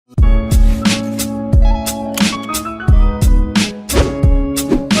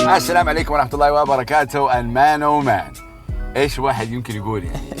السلام عليكم ورحمة الله وبركاته. المان ومان ايش واحد يمكن يقول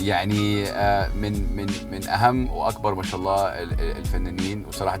يعني من اهم واكبر ما شاء الله الفنانين،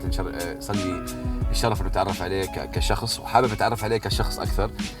 وصراحة صار لي الشرف انه اتعرف عليه كشخص، وحابب اتعرف عليه كشخص اكثر.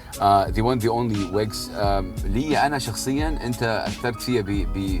 the one the only Wegz. لي انا شخصيا انت اثرت فيها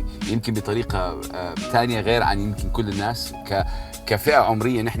يمكن بطريقة ثانية غير عن يمكن كل الناس. كفئة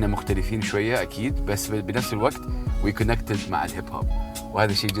عمرية نحن مختلفين شوية أكيد، بس بنفس الوقت we connected مع الهيب هوب،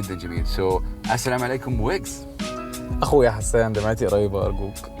 وهذا شيء جدا جميل. السلام عليكم ويجز. أخويا حسان، دمعتي قريبة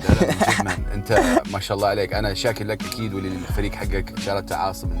أرجوك. لا من جد مان، أنت ما شاء الله عليك. أنا شاكر لك أكيد وللفريق حقك شارة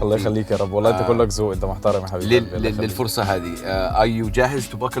عاصم. الله يخليك يا رب، والله أنت كلك ذوق، أنت محترم يا حبيبي. للفرصة هذه. Are you جاهز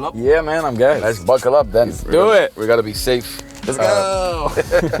to buckle up? Yeah man, I'm جاهز. Let's buckle up then. Let's do it. We gotta be safe. Let's go.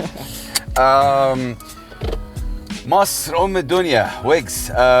 مصر أم الدنيا.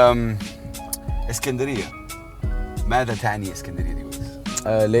 ويجز. اسكندرية، ماذا تعني اسكندرية دي ويجز؟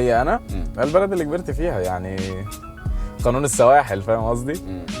 ليا أنا البلد اللي كبرت فيها، يعني قانون السواحل، فاهم قصدي؟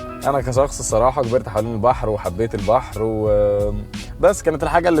 أنا كشخص الصراحة كبرت حوالين البحر وحبيت البحر، بس كانت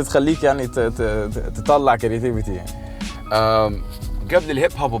الحاجة اللي تخليك يعني تطلع كرياتيفيتي يعني. قبل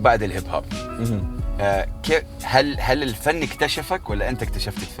الهيب هوب وبعد الهيب هوب، هل الفن اكتشفك ولا انت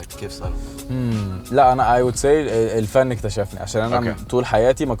اكتشفت الفن؟ كيف صار؟ لا انا I would say الفن اكتشفني، عشان انا طول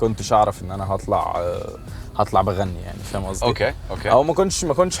حياتي ما كنتش اعرف ان انا هطلع بغني، يعني فاهم قصدي؟ اوكي او ما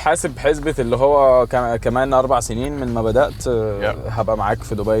كنتش حاسب حسبة اللي هو كمان 4 سنين من ما بدأت هبقى معاك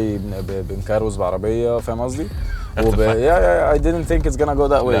في دبي بنكروز بعربية، فاهم قصدي؟ I didn't think it's gonna go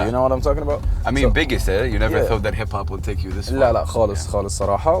that way. You know what I'm talking about? I mean, biggest, you never thought that hip hop would take you this far. لا خالص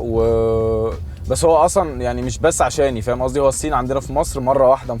صراحة. بس هو اصلا يعني مش بس عشاني، فاهم قصدي؟ هو السين عندنا في مصر مرة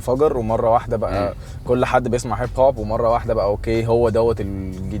واحدة انفجر، ومرة واحدة بقى كل حد بيسمع هيب هوب، ومرة واحدة بقى اوكي هو دوت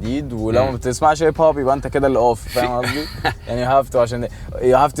الجديد، ولو ما بتسمعش هيب هوب يبقى انت كده اللي اوف، فاهم قصدي؟ يعني عشان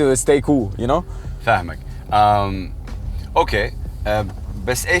you have to stay cool, you know. فاهمك. اوكي.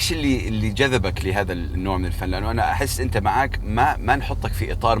 بس ايش اللي جذبك لهذا النوع من الفن؟ لانه انا احس انت معاك ما نحطك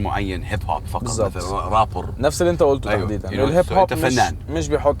في اطار معين هيب هوب فقط، مثلا رابر، نفس اللي انت قلته تحديدا. الهيب هوب مش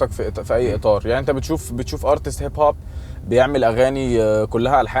بيحطك في اي اطار، يعني انت بتشوف ارتست هيب هوب بيعمل اغاني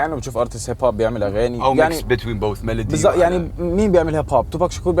كلها الحان، وبتشوف ارتست هيب هوب بيعمل اغاني او يعني ميكس بين بوث ميلودي بالظبط. يعني مين بيعمل هيب هوب؟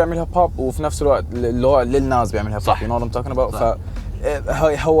 توباك شاكور بيعمل هيب هوب، وفي نفس الوقت اللي هو ليل ناس بيعمل هيب هوب، you know what I'm talking about.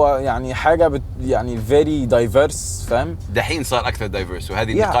 هو يعني حاجه يعني very diverse، فاهم؟ دحين صار اكثر diverse،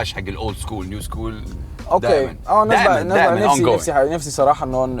 وهذه النقاش حق الاولد سكول نيو سكول. اوكي نفسي صراحه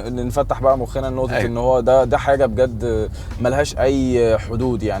انه نفتح بقى مخنا النقطه ان هو ده حاجه بجد ملهاش اي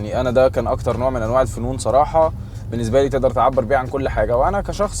حدود. يعني انا ده كان اكتر نوع من انواع الفنون صراحه بالنسبه لي، تقدر تعبر بيه عن كل حاجه، وانا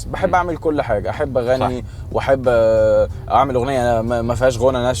كشخص بحب اعمل كل حاجه، احب اغني واحب اعمل اغنيه ما فيهاش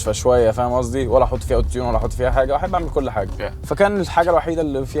غنى ناشفه شويه، فاهم قصدي؟ ولا احط فيها اوتو تيون ولا احط فيها حاجه، واحب اعمل كل حاجه. فكان الحاجه الوحيده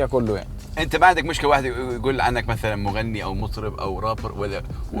اللي فيها كله يعني. انت ما عندك مشكله واحد يقول عنك مثلا مغني او مطرب او رابر ولا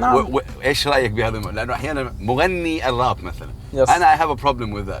ايش رايك بهذا لانه احيانا مغني الراب مثلا انا I have a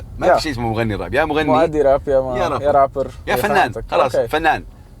problem with that. ما في شيء اسمه مغني راب، يا مغني مؤدي راب يا رابر يا فنان، خلاص فنان.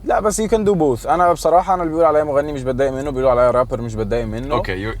 لا بس you can do both. انا بصراحه اللي بيقولوا عليا مغني مش بتضايق منه، بيقولوا عليا رابر مش بتضايق منه،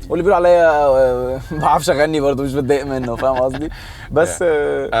 اوكي. واللي بيقولوا عليا ما بعرفش اغني برضه مش بتضايق منه، فاهم قصدي؟ بس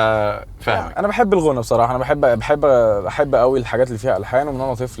فاهم. انا بحب الغنى بصراحه، انا بحب قوي الحاجات اللي فيها الحان، ومن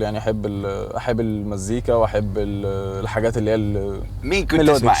وانا طفل يعني احب المزيكا، واحب الحاجات اللي هي مين كنت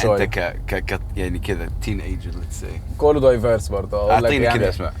تسمع انت ك يعني كذا تين ايجر ليتس سي؟ كله دايفيرس برضه، اعطيني كذا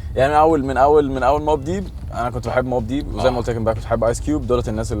اسمع. يعني من اول موب ديب، انا كنت بحب موب ديب، وزي ما قلت لك امبارح كنت بحب ايس كيوب. دولت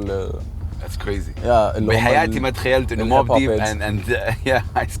الناس اللي That's crazy. بحياتي ما تخيلت انه موب ديب and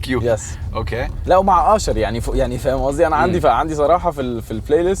ايس كيوب. يس اوكي. لا ومع اشر يعني فاهم قصدي؟ انا عندي صراحه في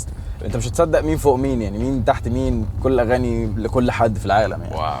البلاي ليست انت مش هتصدق مين فوق مين، يعني مين تحت مين، كل اغاني لكل حد في العالم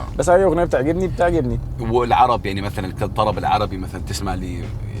يعني. واو. بس اي اغنيه بتعجبني. والعرب يعني مثلا الطرب العربي مثلا تسمع لي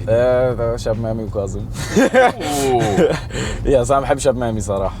شاب مامي وكاظم. يا صراحه بحب شاب مامي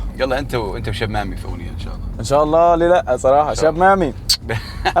صراحه. يلا انت وشاب مامي في اغنيه ان شاء الله ليه لا صراحه. شاب مامي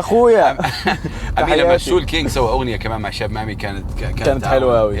اخويا. امين لما سول كينج سوى اغنيه كمان مع شاب مامي كانت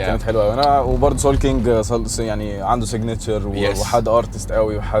حلوه قوي. كانت حلوه قوي. انا وبرضه سول كينج يعني عنده سيجنتشر وحد ارتست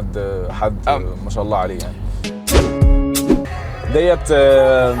قوي، وحد ما شاء الله عليه يعني. ديت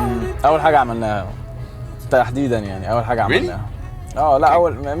اول حاجه عملناها تحديدا، يعني اول حاجه عملناها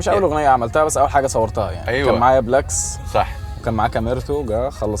لا مش اول اغنيه عملتها، بس اول حاجه صورتها يعني. أيوة. كان معايا بلاكس صح، وكان معاه كاميرته، جا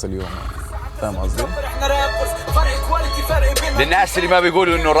خلص اليوم يعني. فاهم قصدي؟ للناس اللي ما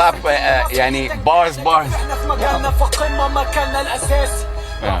بيقولوا انه راب يعني بارز احنا في مجالنا في قمه مكاننا الاساسي.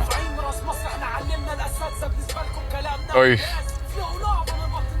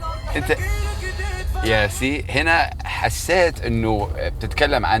 انت يا سي هنا حسيت انه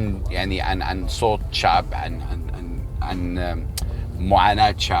بتتكلم عن يعني عن صوت شعب، عن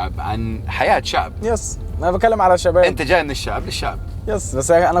معاناة شعب، عن حياة شعب. يس انا بتكلم على شباب، انت جاي من الشعب للشعب. يس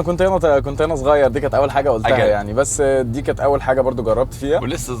بس انا كنت هنا صغير، دي كانت اول حاجه قلتها يعني، بس دي كانت اول حاجه برضو جربت فيها،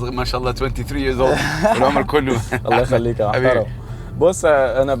 ولسه ما شاء الله 23 years old والعمر كله. الله يخليك يا محترم. بص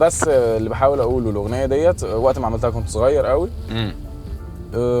انا بس اللي بحاول اقوله الاغنيه ديت وقت ما عملتها كنت صغير قوي،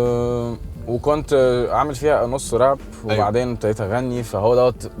 وكنت عامل فيها نص راب وبعدين ابتديت اغني، فهو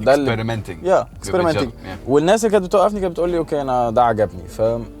ده اكسبيرمنتنج والناس اللي كانت بتوقفني كانت بتقول لي اوكي انا ده عجبني،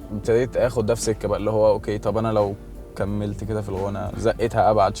 فابتديت اخد ده في سكه بقى اللي هو اوكي طب انا لو كملت كده في الغنى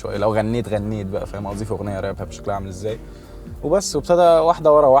زقتها ابعد شويه، لو غنيت بقى فاهم قصدي في اغنيه راب بشكلها عامل ازاي وبس. وابتدى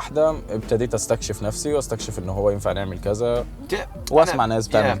واحده ورا واحده ابتديت استكشف نفسي واستكشف ان هو ينفع نعمل كذا واسمع ناس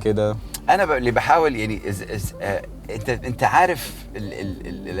بتعمل كده. انا اللي بحاول يعني انت عارف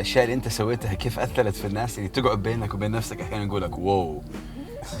الاشياء اللي انت سويتها كيف اثرت في الناس، اللي تقعد بينك وبين نفسك احيانا يقول لك واو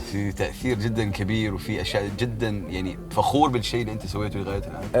في تاثير جدا كبير وفي اشياء جدا يعني فخور بالشيء اللي انت سويته لغايه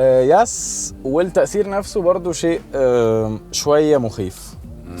الان. يس والتاثير نفسه برضو شيء شويه مخيف،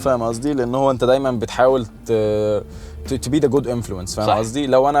 فاهم قصدي؟ لان هو انت دايما بتحاول to be the good influence، فاهم قصدي؟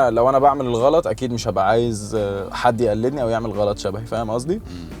 لو انا بعمل الغلط اكيد مش هبقى عايز حد يقلدني او يعمل غلط شبهي، فاهم قصدي؟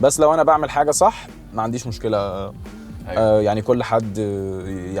 بس لو انا بعمل حاجه صح ما عنديش مشكله. يعني كل حد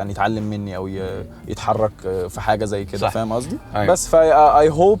يعني يتعلم مني او يتحرك في حاجه زي كده، فاهم قصدي؟ بس فاي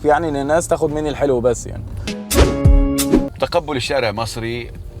هوب يعني ان الناس تاخد مني الحلو بس. يعني تقبل الشارع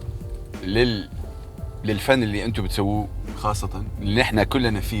المصري للفن اللي انتم بتسووه، خاصه اللي احنا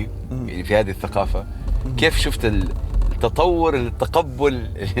كلنا فيه يعني في هذه الثقافه، كيف شفت التطور التقبل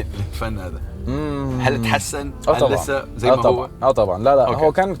للفن هذا؟ هل تحسن؟ هل لسه زي ما هو؟ طبعا لا أوكي.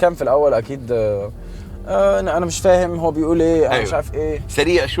 هو كان في الاول اكيد انا مش فاهم هو بيقول ايه، انا مش عارف ايه،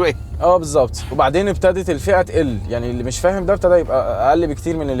 سريع شوي بالظبط. وبعدين ابتدت الفئه تقل، يعني اللي مش فاهم ده ابتدى يبقى اقل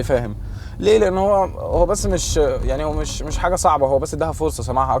بكتير من اللي فاهم. ليه؟ لان هو بس مش يعني هو مش حاجه صعبه، هو بس اداها فرصه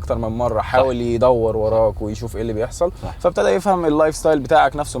سمعها اكتر من مره، حاول يدور وراك ويشوف ايه اللي بيحصل، فابتدى يفهم اللايف ستايل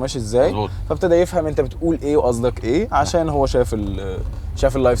بتاعك نفسه ماشي ازاي، فابتدى يفهم انت بتقول ايه وقصدك ايه، عشان هو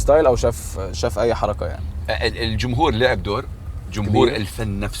شاف اللايف ستايل او شاف اي حركه. يعني الجمهور لعب دور، جمهور كبير.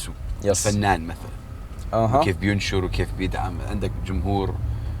 الفن نفسه، الفنان مثلا وكيف بينشر وكيف بيدعم، عندك جمهور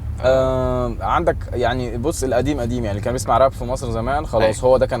عندك يعني بص القديم يعني اللي كان بيسمع راب في مصر زمان خلاص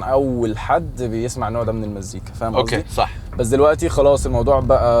هو ده كان اول حد بيسمع النوع ده من المزيكا، فاهم قصدي؟ اوكي صح. بس دلوقتي خلاص الموضوع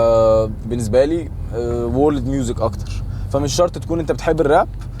بقى بالنسبه لي وورلد ميوزك اكتر، فمش شرط تكون انت بتحب الراب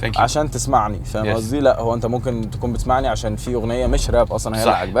عشان تسمعني، فاهم قصدي؟ لا هو انت ممكن تكون بتسمعني عشان في اغنيه مش راب اصلا هي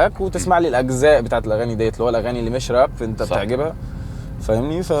اللي عجباك، وتسمع لي الاجزاء بتاعت الاغاني ديت اللي هو الاغاني اللي مش راب انت بتعجبها،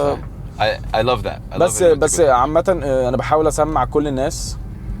 فاهمني؟ I love that. بس عامه انا بحاول اسمع كل الناس،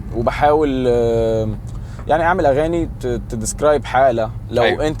 وبحاول يعني اعمل اغاني تدسكرايب حاله لو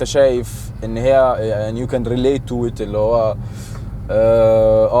انت شايف ان هي يعني you can relate to it، اللي هو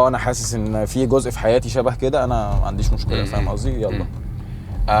انا حاسس ان في جزء في حياتي شبه كده، انا ما عنديش مشكله، فاهم قصدي؟ يلا.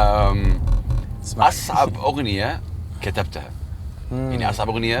 اصعب اغنيه كتبتها، يعني اصعب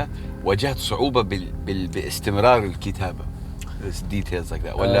اغنيه واجهت صعوبه باستمرار الكتابه، details like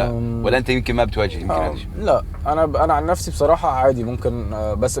that، ولا انت يمكن ما بتواجه يمكن لا انا عن نفسي بصراحه عادي ممكن،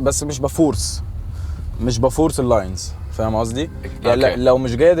 بس مش بفورس اللاينز، فاهم قصدي؟ يعني لو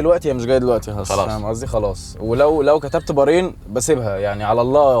مش جايه دلوقتي هي مش جايه دلوقتي خلاص، فاهم قصدي؟ خلاص. ولو كتبت بارين بسيبها يعني على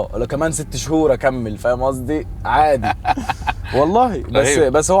الله، كمان 6 شهور اكمل، فاهم قصدي؟ عادي والله.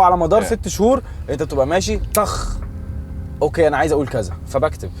 بس هو على مدار 6 شهور انت بتبقى ماشي طخ اوكي انا عايز اقول كذا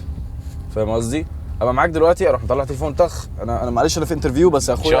فبكتب، فاهم قصدي؟ ابقى معاك دلوقتي اروح مطلع تليفون طخ، انا معلش انا في انترفيو بس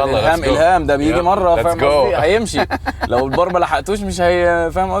يا اخويا الهام ده بيجي مره، فاهم قصدي؟ هيمشي لو البار ما لحقتوش مش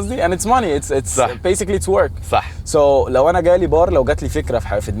هي، فاهم قصدي؟ and it's money it's basically it's work. صح. لو انا جالي بار، لو جات لي فكره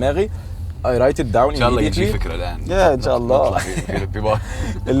في دماغي I write it down ان شاء الله يجي فكره الان ان شاء الله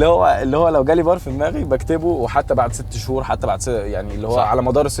اللي هو لو جالي بار في دماغي بكتبه، وحتى بعد 6 شهور حتى بعد يعني اللي هو على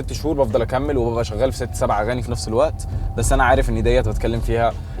مدار ال6 شهور بفضل اكمل، وببقى شغال في 6-7 اغاني في نفس الوقت، بس انا عارف ان ديت بتكلم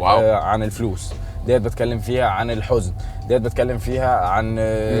فيها عن الفلوس، ديت بتكلم فيها عن الحزن، ديت بتكلم فيها عن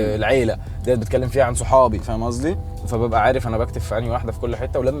العيله، ديت بتكلم فيها عن صحابي، فاهم قصدي؟ فببقى عارف انا بكتب في انهي واحده في كل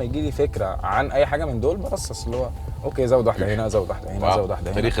حته، ولما يجي لي فكره عن اي حاجه من دول برصص اللي هو اوكي زود واحده هنا، زود واحده هنا، زود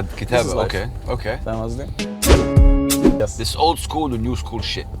واحده هنا، طريقه كتابه. اوكي فاهم قصدي؟ This old school and new school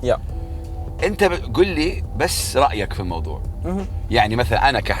shit. انت قل لي بس رايك في الموضوع. يعني مثلا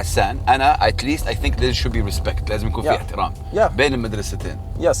انا كحسان، انا at least I think there should be respect، لازم يكون في احترام بين المدرستين.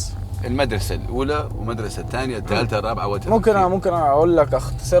 المدرسة الأولى والمدرسة الثانية الثالثة الرابعة ممكن أقول لك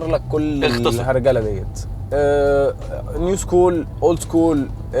أختصر لك كل الهرجلة ديت. نيو سكول، أولد سكول،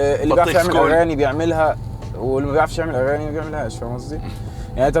 اللي بيعرف يعمل أغاني بيعملها، واللي ما بيعرفش يعمل اغاني ما بيعملهاش، فاهم قصدي؟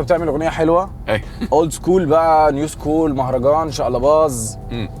 يعني انت بتعمل اغنيه حلوه اي اولد سكول بقى، نيو سكول، مهرجان، شقلباز،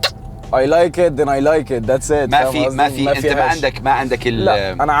 I like it then I like it that's it. ما في انت ما عندك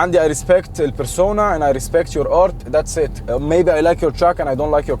لا انا عندي I respect البرسونا and I respect your art that's it. Maybe I like your track and I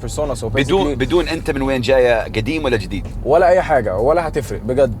don't like your persona. So بدون انت من وين جايه، قديم ولا جديد ولا اي حاجه ولا هتفرق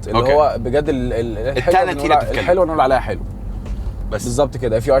بجد. اللي هو بجد الحلو نقول عليها حلو بس بالظبط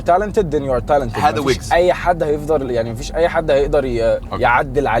كده. if you are talented then you are talented. هذا ويجز. اي حد هيفضل يعني مفيش اي حد هيقدر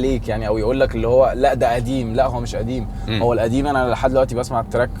يعدل عليك يعني او يقول لك اللي هو لا ده قديم، لا هو مش قديم. هو القديم انا لحد دلوقتي بسمع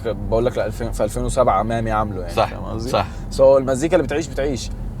التراك بقول لك في 2007 مامي عامله يعني، صح صح. سو المزيكا اللي بتعيش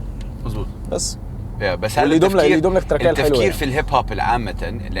مظبوط بس بس اللي يدوم لك تراكات حلوه. التفكير في الهيب هوب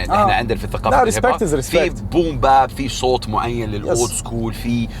عامه لان احنا عندنا في الثقافه الهيب هوب في بوم باب، في صوت معين للاولد سكول،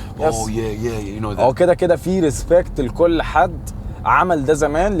 في يو نو ذات. هو كده في ريسبكت لكل حد عمل ده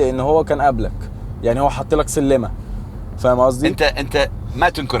زمان لان هو كان قبلك، يعني هو حط لك سلمه، فاهم قصدي؟ انت ما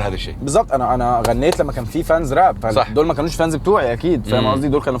تنكر هذا الشيء. بالظبط. انا غنيت لما كان في فانز راب، صح. دول ما كانوش فانز بتوعي اكيد، فاهم قصدي؟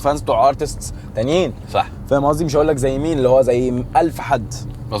 دول كانوا فانز بتوع ارتستس تانيين، صح، فاهم قصدي؟ مش هقول لك زي مين، اللي هو زي 1000 حد،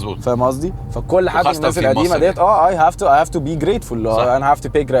 مظبوط، فاهم قصدي؟ فكل حد من الناس القديمه ديت I have to be grateful. انا have to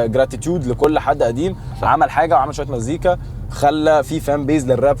pay gratitude لكل حد قديم، صح. عمل حاجه وعمل شويه مزيكا خلى في فان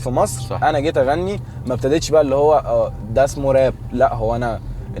بيز للراب في مصر، صح. انا جيت اغني ما ابتديتش بقى اللي هو ده اسمه راب، لا هو انا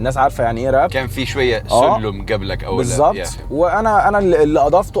الناس عارفه يعني ايه راب، كان في شويه سلم قبلك او بالظبط. وانا اللي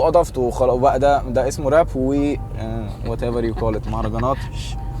اضفته وخلاص بقى ده اسمه راب و وات ايفر يو كول ات، مهرجانات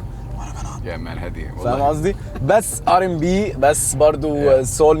يا مان هذه فاهم قصدي؟ بس R&B بس برضو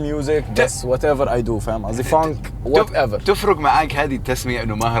سول ميوزك بس وات ايفر اي دو، فاهم قصدي؟ فانك وات ايفر. تفرق معاك هذه التسميه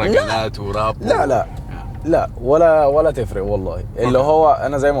انه مهرجانات وراب؟ لا ولا تفرق والله. اللي هو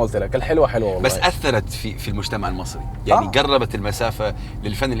انا زي ما قلت لك الحلوه حلوه والله، بس اثرت في المجتمع المصري يعني قربت المسافه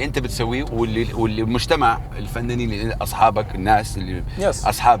للفن اللي انت بتسويه والمجتمع الفنانين اللي اصحابك الناس اللي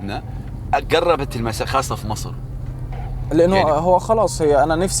اصحابنا، قربت المسافه خاصه في مصر لانه يعني هو خلاص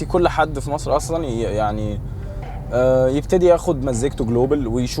انا نفسي كل حد في مصر اصلا يعني يبتدي ياخد مزيكته جلوبال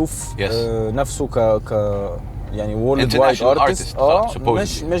ويشوف نفسه ك يعني وورلد وايد ارتست.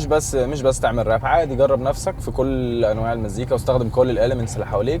 مش بس تعمل راب عادي، جرب نفسك في كل انواع المزيكا واستخدم كل الاليمنتس اللي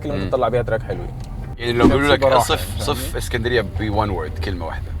حواليك اللي ممكن تطلع بيها تراك حلو. يعني لو بيقولوا لك صف اسكندريه بون وورد، كلمه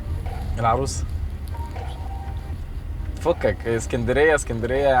واحده. العروس. فكك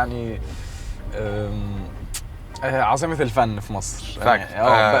اسكندريه يعني عاصمة الفن في مصر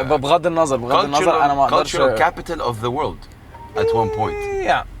يعني بغض النظر انا ما اقدرش cultural capital of the world at one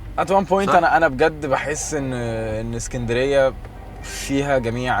point. at one point انا بجد بحس ان اسكندريه فيها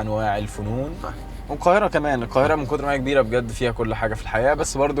جميع انواع الفنون، والقاهره كمان. القاهره من كتر ما هي كبيره بجد فيها كل حاجه في الحياه،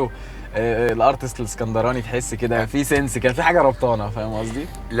 بس برضو الارتست الاسكندراني تحس كده في سنس كده، في حاجه ربطانه، فاهم قصدي؟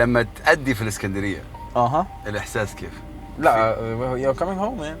 لما تأدي في الاسكندريه الاحساس كيف؟ لا you're coming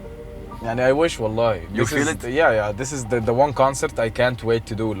home يعني I wish والله. You feel it? Yeah this is the one concert I can't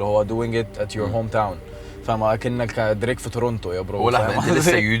wait to do اللي هو doing it at your hometown. فما اكنك دريك في تورونتو يا برو. ولا انت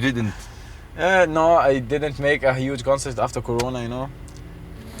لسه you didn't no I didn't make a huge concert after corona you know.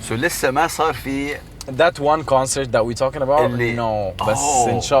 So لسه ما صار في that one concert that we talking about no بس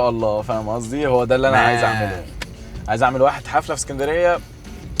ان شاء الله، فاهم قصدي؟ هو ده اللي انا عايز اعمله. عايز اعمل واحد حفله في اسكندريه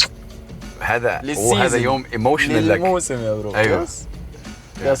هذا يوم ايموشنال لك للموسم يا برو. ايوه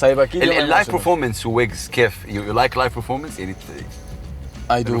يس هيبقى اكيد اللايف performance ويجز كيف you like live performance يعني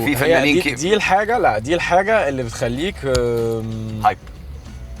I do. في فنانين دي الحاجه، لا دي الحاجه اللي بتخليك هايب،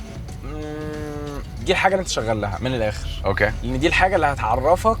 دي الحاجه اللي انت شغال لها من الاخر. اوكي، لان دي الحاجه اللي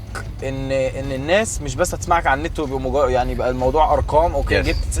هتعرفك ان الناس مش بس هتسمعك على النت يعني بقى الموضوع ارقام. اوكي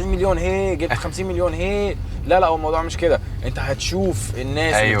جبت 90 مليون هي جبت 50 مليون هي، لا هو الموضوع مش كده. انت هتشوف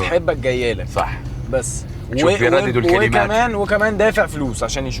الناس اللي بتحبك جايه لك، صح، بس وكمان دافع فلوس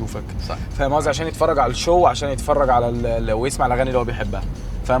عشان يشوفك، صح، فاهم قصدي؟ عشان يتفرج على الشو، عشان يتفرج على ويسمع الاغاني اللي هو بيحبها،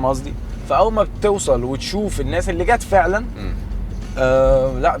 فاهم قصدي؟ فاول ما بتوصل وتشوف الناس اللي جت فعلا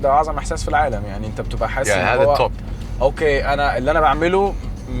لا ده اعظم احساس في العالم. يعني انت بتبقى حاسس ان هذا التوب. اوكي انا اللي انا بعمله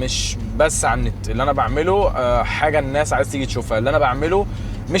مش بس على النت، اللي انا بعمله حاجه الناس عايز تيجي تشوفها. اللي انا بعمله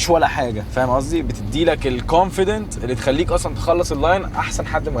مش ولا حاجه، فاهم قصدي؟ بتدي لك الكونفيدنت اللي تخليك اصلا تخلص اللاين احسن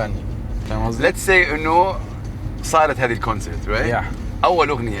حد مغني، فاهم قصدي؟ ليتس سي انه صارت هذه الكونسرت رايت، اول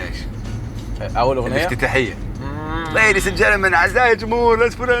اغنيه ايش؟ اول اغنيه الافتتاحيه Ladies and gentlemen اعزائي الجمهور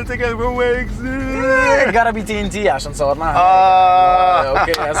let's put on together for Wegz gotta be TNT عشان صورناها.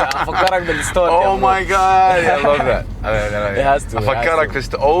 اوكي افكرك بالستوري. Oh my god I love that. افكرك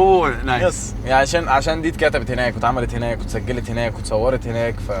في نايس يعني عشان دي اتكتبت هناك واتعملت هناك واتسجلت هناك وتصورت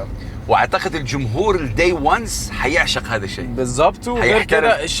هناك واعتقد الجمهور الداي وانس حيعشق هذا الشيء بالظبط. وغير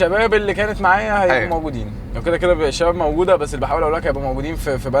كده الشباب اللي كانت معايا هيبقوا موجودين، لو كده الشباب موجوده، بس اللي بحاول اقول لك هيبقوا موجودين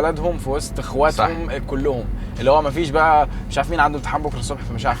في بلدهم في وسط اخواتهم كلهم، اللي هو ما فيش بقى مش عارف مين عنده امتحان بكره الصبح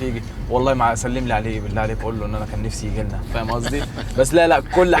فمش عارف يجي، والله ما سلم لي عليه بالله عليك قول له ان انا كان نفسي يجي لنا، فاهم قصدي؟ بس لا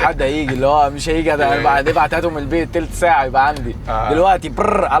كل حد هيجي، اللي هو مش هيجي ده بعد ابعت من البيت تلت ساعه يبقى عندي دلوقتي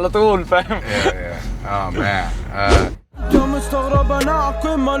برر على طول، فاهم؟ مان انت مستغرب انا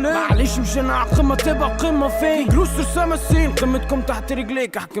عقيمة ليه؟ معلش مش انا عقيمة تبقى قيمة فين؟ جلوس رسام السين قيمتكم تحت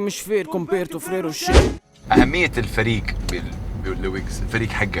رجليك، احكي مش فير كومبيرتو فريرو الشيء. أهمية الفريق لويجز، الفريق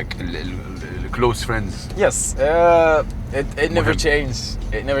حقك الكلوز فريندز. Yes, it never changed.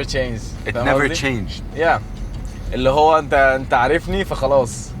 It never changed. It never changed. Yeah. اللي هو انت عارفني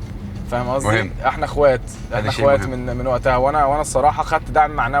فخلاص، فاهم قصدي؟ احنا اخوات من وقتها، وانا الصراحة خدت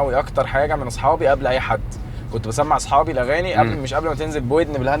دعم معنوي اكتر حاجة من اصحابي قبل اي حد. كنت بسمع اصحابي الاغاني مش قبل ما تنزل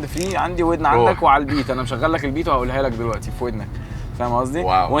بودن بالهاند فري، عندي ودن عندك وعلى البيت، انا مشغل لك البيت وهقولها لك دلوقتي في ودنك، فاهم قصدي؟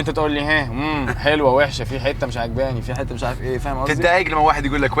 وانت تقول لي ها حلوه وحشه، في حته مش عجباني، في حته مش عارف ايه، فاهم قصدي؟ تتضايق لما واحد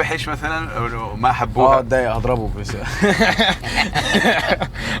يقول لك وحش مثلا ما حبوها؟ اتضايق، هضربه بس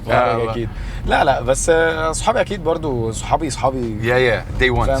اكيد. لا بس اصحابي اكيد برضو صحابي يا داي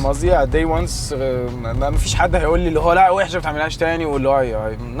وانس، فاهم قصدي؟ داي وانس. ما فيش حد هيقول لي اللي هو لا وحشه ما تعملهاش تاني، واللي هو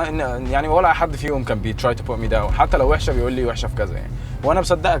يعني ولا حد فيهم كان بيتراي تو بوت مي داون، حتى لو وحشه بيقول لي وحشه في كذا يعني، وانا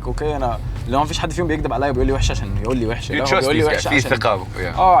بصدقك. اوكي انا اللي هو ما فيش حد فيهم بيكذب عليا بيقول لي وحشه عشان يقول لي وحشه، لا هو بيقول لي وحشه في ثقه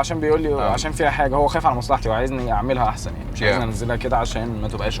عشان بيقول لي عشان فيها حاجه، هو خايف على مصلحتي وعايزني اعملها احسن يعني، مش عايزني انزلها كده عشان ما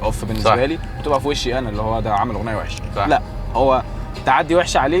تبقاش اوف بالنسبه لي وتبقى في وشي انا اللي هو ده عامل اغنيه وحشه، لا هو تعدي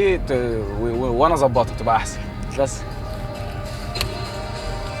وحشه عليه وانا اظبطها تبقى احسن بس.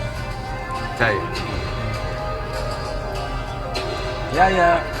 طيب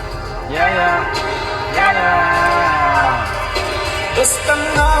يا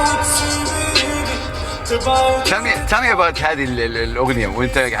Tell me about هذه الأغنية،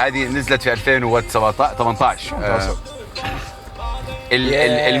 وأنت هذه نزلت في 2018.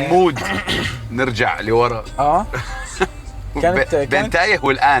 المود نرجع لورا كانت بنتايه،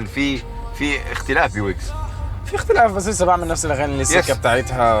 والآن في اختلاف بويجز، في اختلاف بس لسه بعمل نفس الأغاني اللي السكة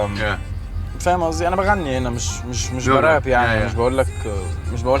بتاعتها، فاهم قصدي؟ أنا بغني هنا مش براب يعني، مش بقول لك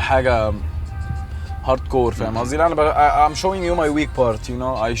مش بقول حاجة هارد كور، فاهم قصدي؟ لا انا I'm showing you my weak part, you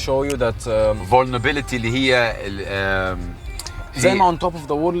know, I show you that vulnerability اللي هي زي ما on top of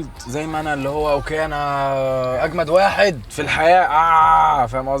the world، زي ما انا اللي هو اوكي انا اجمد واحد في الحياة،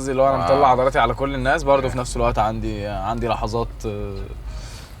 فاهم قصدي؟ اللي هو انا مطلع عضلاتي على كل الناس، برضه في نفس الوقت عندي لحظات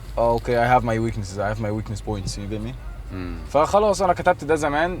اوكي I have my weaknesses, I have my weakness points, you get me؟ فخلاص انا كتبت ده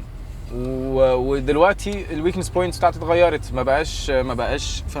زمان ودلوقتي الويكنس بوينتس بتاعتي اتغيرت، ما بقاش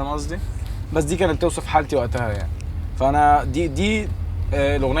فاهم قصدي؟ بس دي كانت توصف حالتي وقتها يعني، فانا دي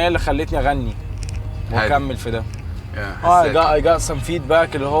الاغنيه اللي خلتني اغني واكمل في ده. I got some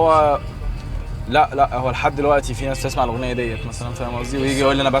feedback اللي هو لا هو لحد دلوقتي في ناس تسمع الاغنيه ديت مثلا، فاهم قصدي؟ ويجي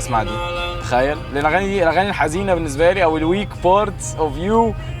يقول لي انا بسمع دي، تخيل. لان الاغاني دي الاغاني الحزينه بالنسبه لي او الويك parts of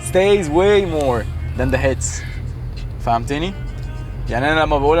you stays way more than the hits، فهمتني؟ يعني انا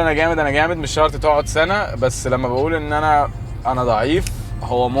لما بقول انا جامد مش شرط تقعد سنه، بس لما بقول ان انا ضعيف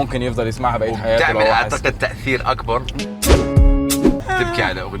هو ممكن يفضل يسمعها بقية حياته. تعمل اعتقد تأثير اكبر، تبكي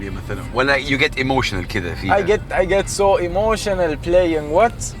على اغنية مثلا ولا you get emotional كذا فيها؟ I get so emotional playing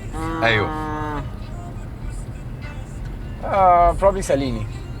what؟ ايوه probably ساليني.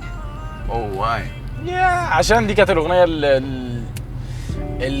 oh why؟ عشان دي كانت الاغنية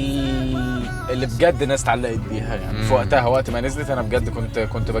اللي بجد الناس اتعلقت بيها يعني في وقتها، وقت ما نزلت انا بجد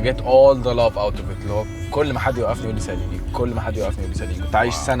كنت بجيت all the love out of it، اللي هو كل ما حد يوقفني يقول لي ساليني، كنت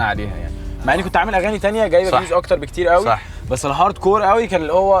عايش سنة عليها يعني، مع اني كنت عامل اغاني تانية جايبه فيوز اكتر بكتير قوي، صح. بس الهارد كور قوي كان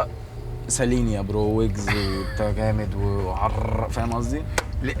اللي هو ساليني يا برو ويجز وانت جامد فاهم قصدي؟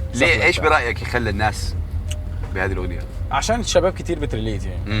 ليه ايش برايك يخلي الناس بهذه الاغنيه؟ عشان شباب كتير بتريليت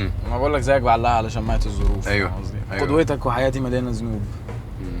يعني، ما بقول لك زيك بعلقها على شماعة الظروف، ايوه قدوتك وحياتي مليانه ذنوب،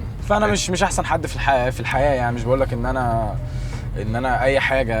 فانا مش احسن حد في الحياه يعني، مش بقول لك ان انا اي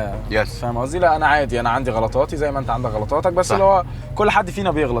حاجه، فاهم قصدي؟ لا انا عادي، انا عندي غلطاتي زي ما انت عندك غلطاتك، بس اللي هو كل حد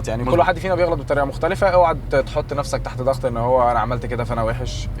فينا بيغلط يعني، كل واحد فينا بيغلط بطريقه مختلفه، اوعى تحط نفسك تحت ضغط ان هو انا عملت كده فانا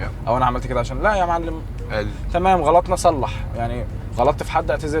وحش، او انا عملت كده عشان لا يا معلم، تمام غلطنا صلح يعني، غلطت في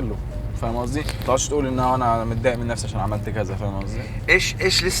حد اعتذر له، فاهم قصدي؟ ما تقعدش تقول ان انا متضايق من نفسي عشان عملت كذا، فاهم قصدي؟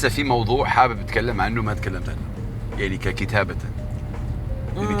 ايش لسه في موضوع حابب تتكلم عنه ما تكلمت عنه يعني ككتابه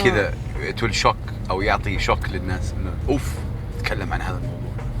يعني كذا تقول شوك او يعطي شوك للناس انه اوف تكلم عن هذا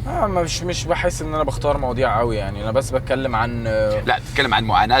الموضوع؟ مش بحس ان انا بختار مواضيع قوي يعني، انا بس بتكلم عن لا تتكلم عن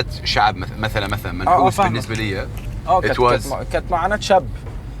معاناة شعب مثلا منحوس بالنسبة لي كانت معاناة شاب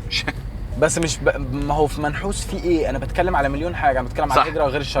بس مش ما هو في منحوس في ايه، انا بتكلم على مليون حاجه، انا بتكلم على الهجره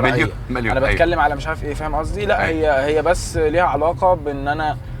غير الشرعيه، مليون. انا بتكلم على مش عارف ايه، فاهم قصدي؟ لا هي بس ليها علاقه بان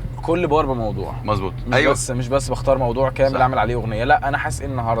انا كل بار بموضوع. مظبوط. مش بس بختار موضوع كامل اعمل عليه اغنيه، لا انا حاسس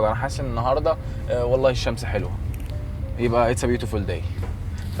النهارده والله الشمس حلوه، يبقى اتس ا بيوتيفول داي،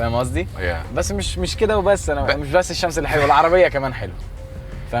 فاهم قصدي؟ بس مش كده وبس، انا مش بس الشمس اللي حلوه، العربيه كمان حلوه،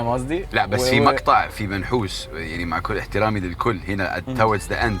 فاهم قصدي؟ لا بس في مقطع في منحوس يعني مع كل احترامي للكل هنا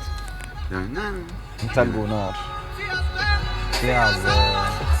towards the end ثلج ونار يا عزام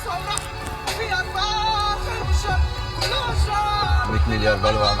 100 مليار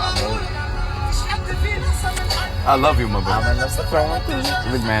بلوى معمول. I love you my brother. عمل نفسك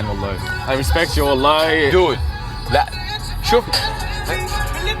big man والله. I respect you والله. Dude. لا شوف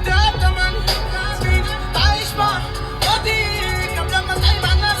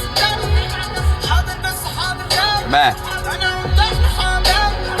ما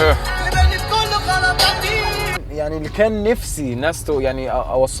يعني اللي كان نفسي ناس يعني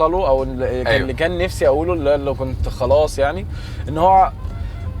اوصله او اللي كان نفسي اقوله اللي كنت خلاص يعني ان هو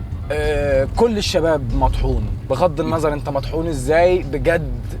كل الشباب مطحون، بغض النظر انت مطحون ازاي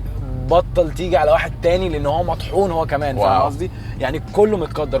بجد، بطل تيجي على واحد تاني لان هو مطحون هو كمان، فاهم قصدي؟ يعني كله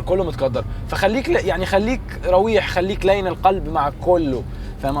متقدر فخليك يعني خليك رويح، خليك لين القلب مع كله،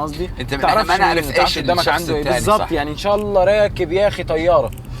 فاهم قصدي؟ انت ما نعرف ايش قدامك عنده ايه بالظبط، يعني ان شاء الله راكب يا اخي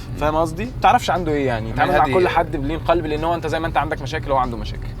طياره، فاهم قصدي؟ ما تعرفش عنده ايه، يعني تعامل مع كل حد بلين قلب، لان هو انت زي ما انت عندك مشاكل هو عنده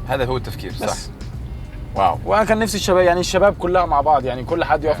مشاكل. هذا هو التفكير صح. واو. وانا كان نفسي الشباب يعني الشباب كلها مع بعض، يعني كل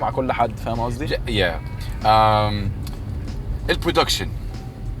حد يقف مع كل حد، فاهم قصدي؟ البرودكشن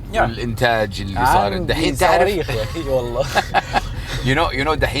والانتاج اللي صار دحين تعرف يا اخي والله you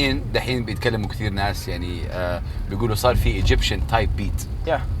know دحين بيتكلموا كثير ناس يعني بيقولوا صار في ايجيبشن تايب بيت.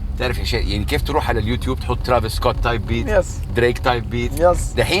 تعرف يا شيء يعني كيف تروح على اليوتيوب تحط ترافيس سكوت تايب بيت، دريك تايب بيت،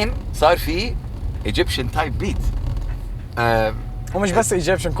 دحين صار في ايجيبشن تايب بيت. ومش بس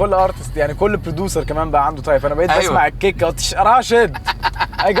ايجيبشن، كل ارتست يعني كل برودوسر كمان بقى عنده تايب. انا بقيت بسمع الكيك راشد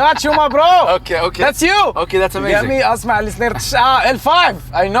I got you my bro. Okay. That's you. Okay, that's amazing. جميل. اسمع السنير L5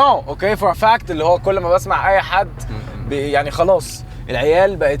 I know. Okay for a fact اللي هو كل ما بسمع اي حد يعني خلاص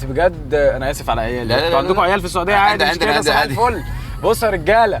العيال بقت بجد، انا اسف على عيال، انتوا عندكم عيال في السعوديه عادي مش كده صباح الفل. بصوا يا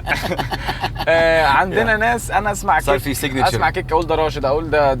رجاله عندنا ناس انا اسمع كيك، اسمع كيك اقول ده راشد، اقول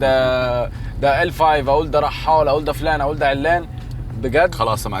ده L5، اقول ده رحال، اقول ده فلان، اقول ده علان، بجد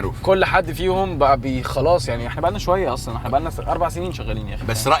خلاص معروف. كل حد فيهم بقى خلاص يعني احنا بقى لنا شويه، اصلا احنا بقى لنا 4 سنين شغالين يا اخي.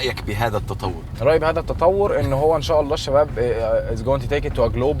 بس رايك بهذا التطور؟ رايي بهذا التطور ان هو ان شاء الله الشباب is going to take it to a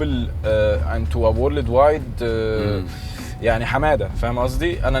global and to a worldwide يعني حماده، فاهم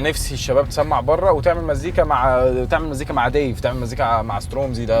قصدي؟ انا نفسي الشباب تسمع بره وتعمل مزيكا مع ديف، تعمل مزيكا مع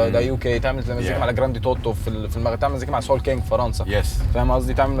سترومزي ده يو كي، تعمل مزيكا مع جراندي توتو في المغرب، تعمل مزيكا مع سول كينج فرنسا، فاهم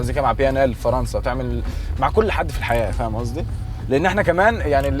قصدي؟ تعمل مزيكا مع بي ان ال فرنسا، تعمل مع كل حد في الحياه، فاهم قصدي؟ لان احنا كمان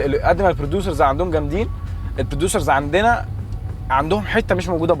يعني قد ما البروديوسرز عندهم جامدين، البروديوسرز عندهم حته مش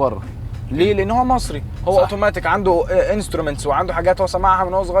موجوده بره. ليه؟ لان هو مصري، هو اوتوماتيك عنده انسترومنتس وعنده حاجات هو سمعها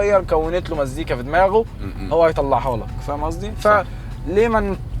من هو صغير، كونت له مزيكا في دماغه هو هيطلعها لك، فاهم قصدي؟ فليه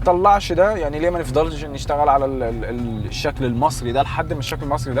ما نطلعش ده؟ يعني ليه ما نفضلش نشتغل على الشكل المصري ده لحد ما الشكل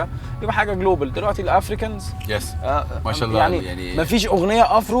المصري ده يبقى حاجه جلوبال؟ دلوقتي الافريكانز ما شاء الله يعني ما فيش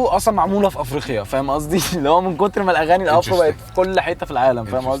اغنيه افرو اصلا معموله في افريقيا، فاهم قصدي؟ اللي هو من كتر ما الاغاني الافرو بقت في كل حته في العالم،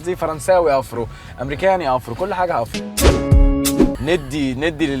 فاهم قصدي؟ فرنساوي افرو، امريكاني افرو، كل حاجه افرو.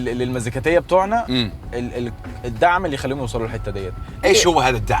 ندي للمزيكاتيه بتوعنا الدعم اللي يخليهم يوصلوا للحته ديت. ايش هو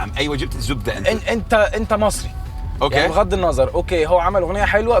هذا الدعم؟ ايوه جبت الزبده انت مصري، اوكي يعني بغض النظر، اوكي هو عمل اغنيه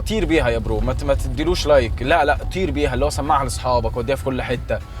حلوه طير بيها يا برو، ما تديلوش لايك، لا طير بيها، اللي هو سمعها لاصحابك وديها في كل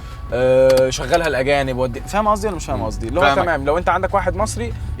حته، شغلها الاجانب فاهم قصدي ولا مش فاهم قصدي؟ اللي هو تمام لو انت عندك واحد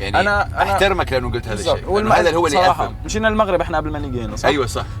مصري يعني انا احترمك لانه قلت هذا الشيء، هذا هو اللي يفهم. مشينا المغرب احنا قبل ما نيجي هنا، صح؟ ايوه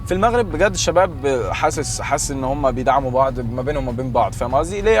صح. في المغرب بجد الشباب حاسس ان هم بيدعموا بعض ما بينهم وما بين بعض، فاهم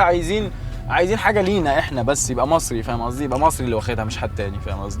قصدي؟ ليه عايزين حاجه لينا احنا بس، يبقى مصري، فاهم قصدي؟ يبقى مصري اللي واخدها مش حد تاني،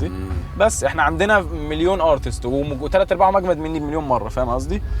 فاهم قصدي؟ بس احنا عندنا مليون ارتست وثلاث ارباعهم اجمد مني مليون مره، فاهم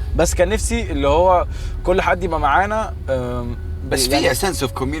قصدي؟ بس كان نفسي اللي هو كل حد يبقى معانا، بس يعني في سنس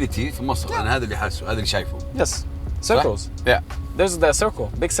اوف كوميونتي في مصر. انا هذا اللي حاسه، هذا اللي شايفه. يس سيركلز there's the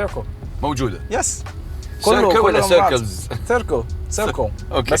circle big circle موجوده. يس كله ولا سيركلز؟ سيركل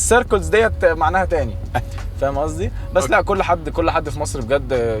بس سيركلز ديت معناها تاني، فاهم قصدي؟ بس لا كل حد في مصر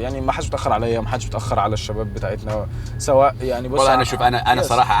بجد يعني ما حدش بيتاخر عليا، ما حدش بيتاخر على الشباب بتاعتنا سواء يعني. بص والله انا شوف انا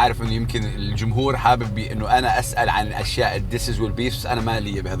صراحه عارف انه يمكن الجمهور حابب انه انا اسال عن الاشياء الديسز والبيفس، انا ما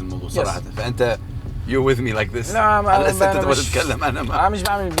لي بهذا الموضوع صراحه. فانت you're with me like this. لا ما انت تبغى تتكلم. انا مش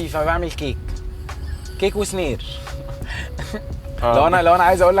بعمل بيف، انا بعمل كيك وسنير لو انا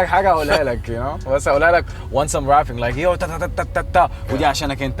عايز اقول لك حاجه هقولها لك بس اقولها لك once I'm rapping like yo ta ta ta ta ta ودي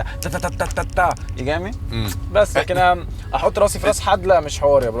عشانك انت ta ta ta ta ta ta يجامي بس لكن احط راسي في راس حد لا مش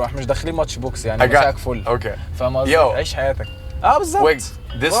حوار يا برو، مش داخلين ماتش بوكس يعني مساك فل. اوكي فاهم قصدي؟ عيش حياتك. بالظبط. ويجز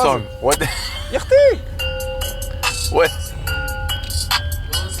this song what يا اختي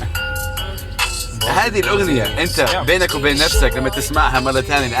هذه الأغنية أنت بينك وبين نفسك لما تسمعها مرة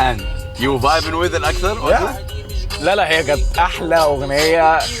ثانية الآن you vibing with it أكثر؟ لا هي كانت أحلى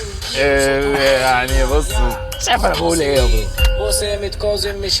أغنية يعني بص شايف أنا بقول إيه يا برو؟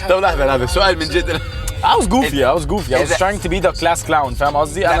 طب لحظة هذا سؤال من جد I was goofy I was trying to be the class clown فاهم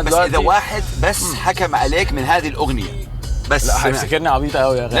قصدي؟ أنا بس إذا واحد بس حكم عليك من هذه الأغنية بس لا هيفتكرني عبيط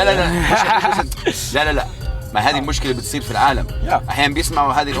قوي يا لا ما هذه المشكلة بتصير في العالم أحيانا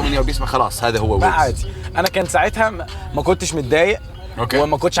بيسمعوا هذه الأغنية وبيسمع خلاص هذا هو ويجز. عادي أنا كان ساعتها ما كنتش متضايق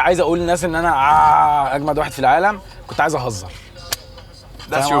وما كنتش عايز أقول للناس إن أنا أجمد واحد في العالم، كنت عايز أهزر.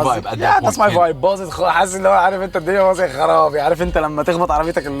 That's your vibe at that point. That's my vibe. باظت حاسس اللي هو عارف أنت الدنيا باظت خرابي، عارف أنت لما تخبط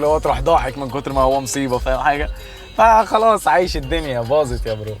عربيتك اللي هو تروح ضاحك من كتر ما هو مصيبة فاهم حاجة، فخلاص عايش الدنيا باظت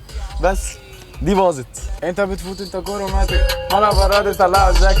يا برو. بس دي باظت. انت بتفوت انت كوروماتيك وانا براد طلع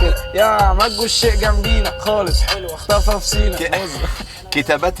الجاكيت يا مجو الشيء جنبينا خالص حلو اختفى في سينا.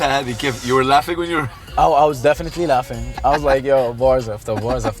 كتابتها هذه كيف؟ You were laughing when you were I was definitely laughing. I was like yo bars after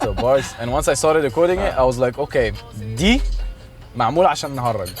bars after bars and once I started recording it I was like okay دي معمولة عشان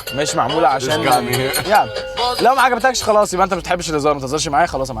نهرج مش معمولة عشان يعني لو ما عجبتكش خلاص يبقى انت ما بتحبش الهزار ما تهزرش معايا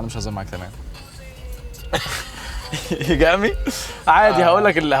خلاص انا مش هزار معاك تمام. جامي عادي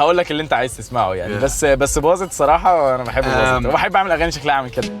هقول لك اللي انت عايز تسمعه يعني بس باظت صراحه وانا بحب باظت وبحب اعمل اغاني شكلها عامل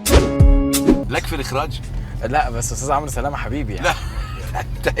كده. لك في الاخراج؟ لا بس استاذ عمرو سلامه حبيبي يعني. لا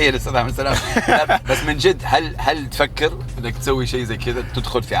تحيه للاستاذ عمرو سلامه. بس من جد هل تفكر انك تسوي شيء زي كذا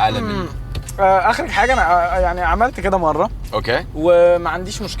تدخل في عالم اخر حاجه انا يعني عملت كده مره اوكي وما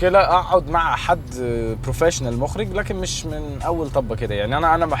عنديش مشكله اقعد مع حد بروفيشنال مخرج لكن مش من اول طبه كده يعني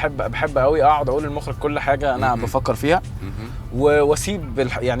انا بحب قوي اقعد اقول للمخرج كل حاجه انا بفكر فيها واسيب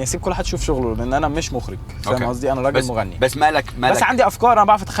يعني اسيب كل حد يشوف شغله لان انا مش مخرج فاهم قصدي انا راجل مغني بس مالك بس عندي افكار انا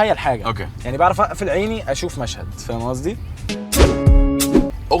بعرف اتخيل حاجه أوكي. يعني بعرف اقفل عيني اشوف مشهد فاهم قصدي.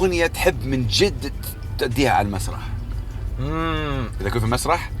 اغنيه تحب من جد تأديها على المسرح اذا كنت في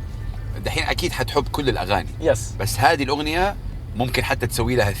المسرح دحين اكيد حتحب كل الاغاني بس هذه الاغنيه ممكن حتى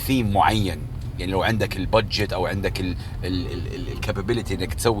تسوي لها ثيم معين يعني لو عندك البادجت او عندك الكابابيلتي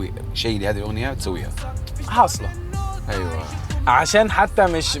انك تسوي شيء لهذه الاغنيه تسويها حاصله. ايوه عشان حتى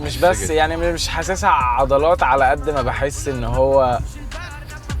مش بس يعني مش حاسسها عضلات على قد ما بحس ان هو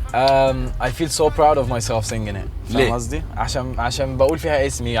I feel so proud of myself singing it. فاهم قصدي؟ عشان بقول فيها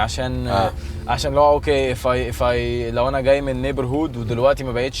اسمي عشان لو اوكي if I لو انا جاي من neighborhood ودلوقتي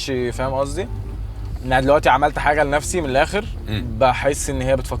ما بقتش فاهم قصدي؟ انا دلوقتي عملت حاجه لنفسي من الاخر بحس ان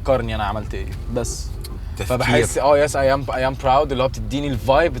هي بتفكرني انا عملت ايه بس تفكير. فبحس yes I am proud اللي هو بتديني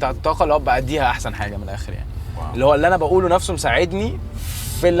الفايب بتاع الطاقه اللي هو باديها احسن حاجه من الاخر يعني اللي هو اللي انا بقوله نفسه مساعدني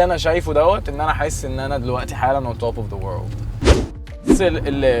في اللي انا شايفه دوت ان انا احس ان انا دلوقتي حالا on top of the world.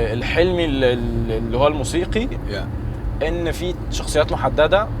 الحلمي اللي هو الموسيقي ان في شخصيات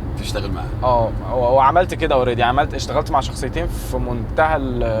محدده تشتغل معها وعملت كده اوريدي اشتغلت مع شخصيتين في منتهى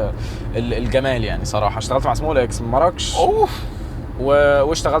الجمال يعني صراحه اشتغلت مع سمول اكس من مراكش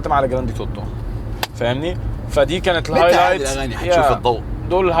واشتغلت مع جراندي توتو فاهمني فدي كانت الهايلايت الاغاني حتشوف الضوء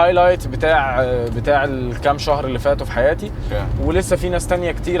دول الهايلايت بتاع الكام شهر اللي فاتوا في حياتي ولسه في ناس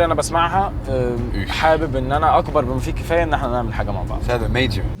تانية كتير انا بسمعها حابب ان انا اكبر بما فيه كفايه ان احنا نعمل حاجه مع بعض. هذا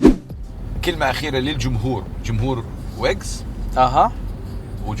ميجر. كلمه اخيره للجمهور جمهور ويجز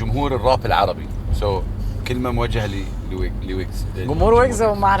وجمهور الراب العربي كلمه موجهه لويجز. جمهور ويجز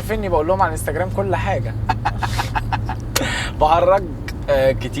هم عارفيني بقول لهم على الانستجرام كل حاجه بهرج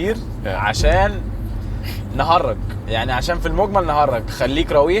كتير عشان نهرج يعني عشان في المجمل نهرج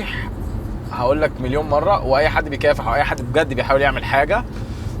خليك رويح هقول لك مليون مره واي حد بيكافح او اي حد بجد بيحاول يعمل حاجه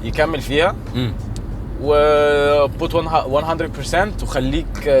يكمل فيها وبوت 100%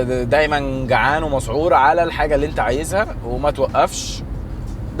 وخليك دايما جعان ومسعور على الحاجه اللي انت عايزها وما توقفش.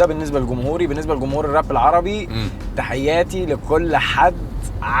 ده بالنسبه لجمهوري. بالنسبه لجمهور الراب العربي تحياتي لكل حد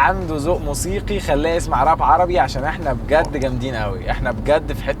عنده ذوق موسيقي خلاه يسمع راب عربي عشان احنا بجد جامدين قوي احنا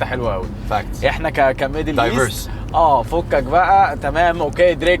بجد في حته حلوه قوي احنا كميدل ايست فكك بقى تمام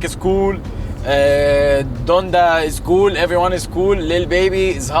اوكي دريك از كول دوندا از كول everyone is cool ليل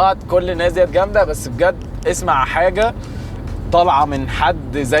بيبي از هات كل الناس ديت جامده بس بجد اسمع حاجه طالعه من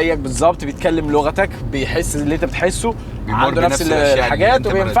حد زيك بالظبط بيتكلم لغتك بيحس اللي انت بتحسه عنده نفس الحاجات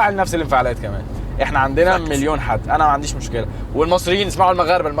وبينفعل نفس الانفعالات كمان احنا عندنا مليون حد، انا ما عنديش مشكله. والمصريين يسمعوا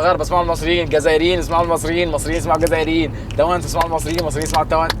المغاربه، المغاربه يسمعوا المصريين، الجزائريين يسمعوا المصريين، المصريين يسمعوا الجزائريين، توانسه يسمعوا المصريين، المصريين يسمعوا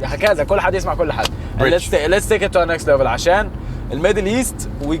التوانسه، هكذا كل حد يسمع كل حد. let's take it to the next level عشان الميدل ايست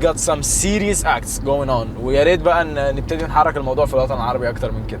we got some serious acts going on، ويا ريت بقى نبتدي نحرك الموضوع في الوطن العربي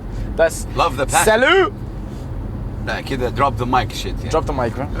اكتر من كده. بس love the passion. سالو. لا كده drop the mic shit يعني. drop the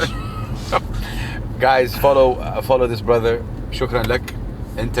mic guys follow this brother. شكرا لك،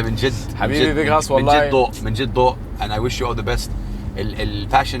 انت من جد حبيبي بيج هاس والله، من جد ضوء، من جد ضوء and I wish you all the best.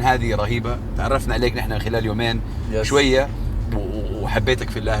 الباشن هذه رهيبة، تعرفنا عليك نحن خلال يومين شوية وحبيتك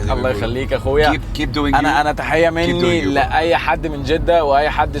في الله. الله يخليك اخويا. keep doing انا تحية مني لاي حد من جدة واي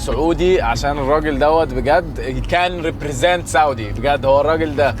حد سعودي، عشان الراجل دوت بجد كان ريبريزنت سعودي بجد. هو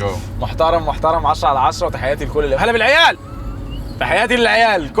الراجل ده محترم 10 على 10. وتحياتي لكل هلا بالعيال، تحياتي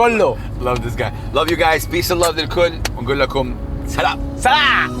للعيال كله. love this guy, love you guys, peace and love للكل، ونقول لكم سلام.